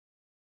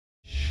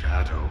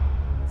Shadow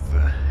the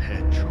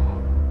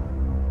Hedgehog.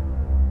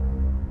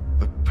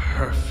 The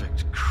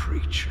perfect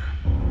creature.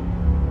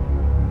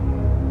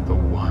 The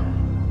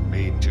one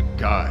made to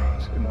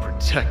guide and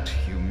protect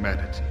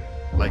humanity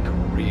like a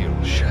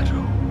real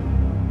shadow.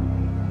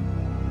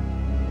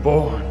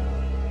 Born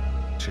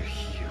to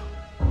heal.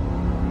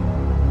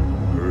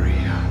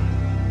 Maria.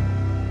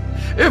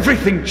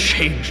 Everything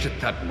changed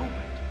at that moment.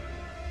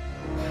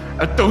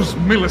 At those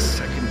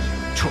milliseconds,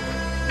 you took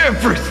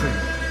everything.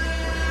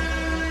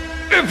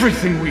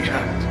 Everything we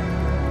had.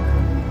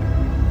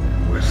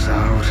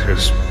 Without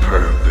his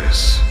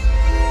purpose.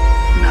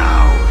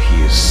 Now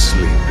he is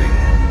sleeping.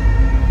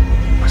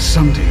 But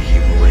someday he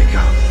will wake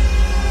up.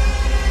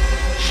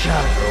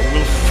 Shadow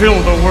will fill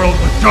the world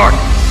with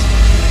darkness.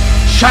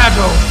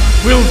 Shadow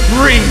will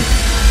bring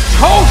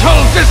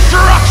total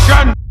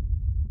destruction!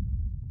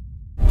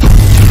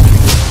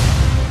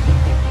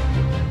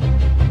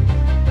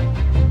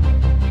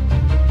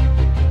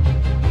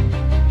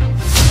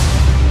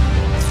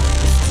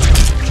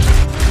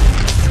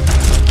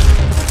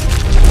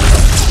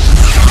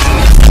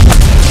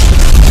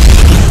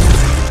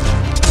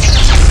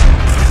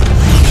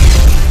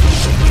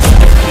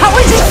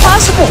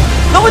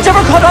 No one's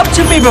ever caught up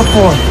to me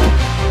before!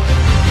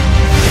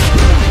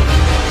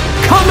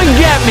 Come and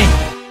get me!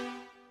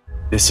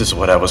 This is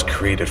what I was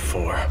created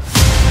for. As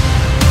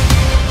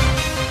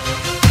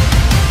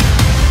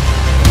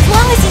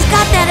long as he's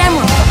got that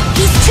emerald,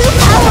 he's too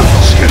powerful!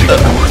 It's getting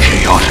more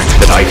chaotic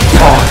than I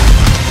thought.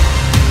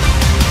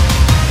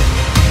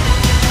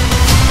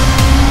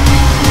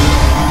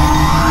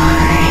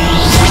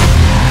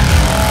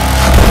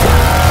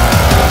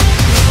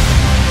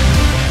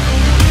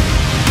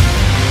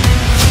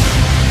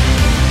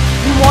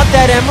 Want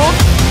that emerald?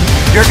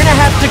 You're gonna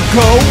have to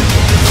go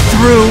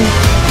through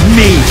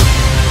me.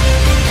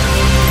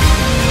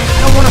 I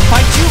don't want to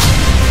fight you,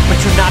 but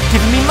you're not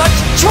giving me much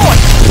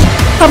choice.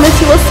 Promise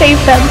you will save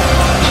them.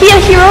 Be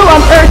a hero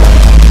on Earth.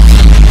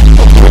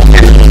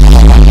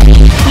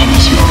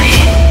 Promise you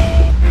me.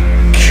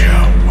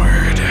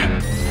 Coward.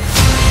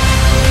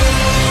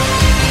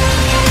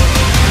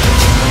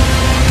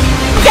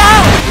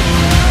 Go!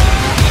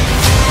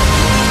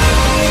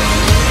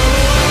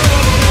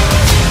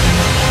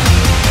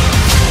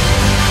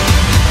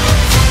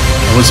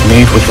 I was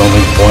made with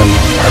only one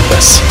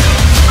purpose.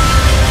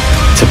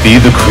 To be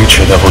the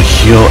creature that will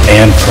heal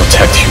and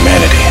protect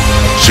humanity.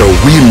 So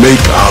we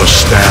make our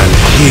stand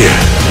here,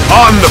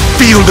 on the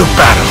field of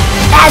battle.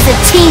 As a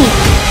team!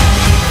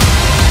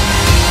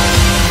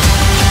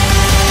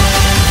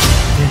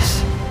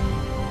 This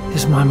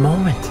is my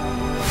moment.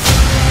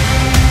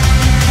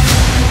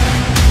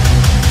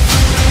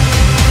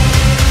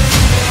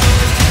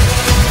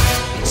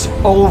 It's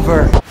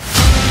over.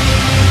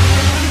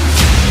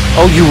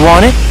 Oh, you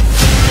want it?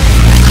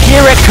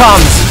 Here it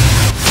comes!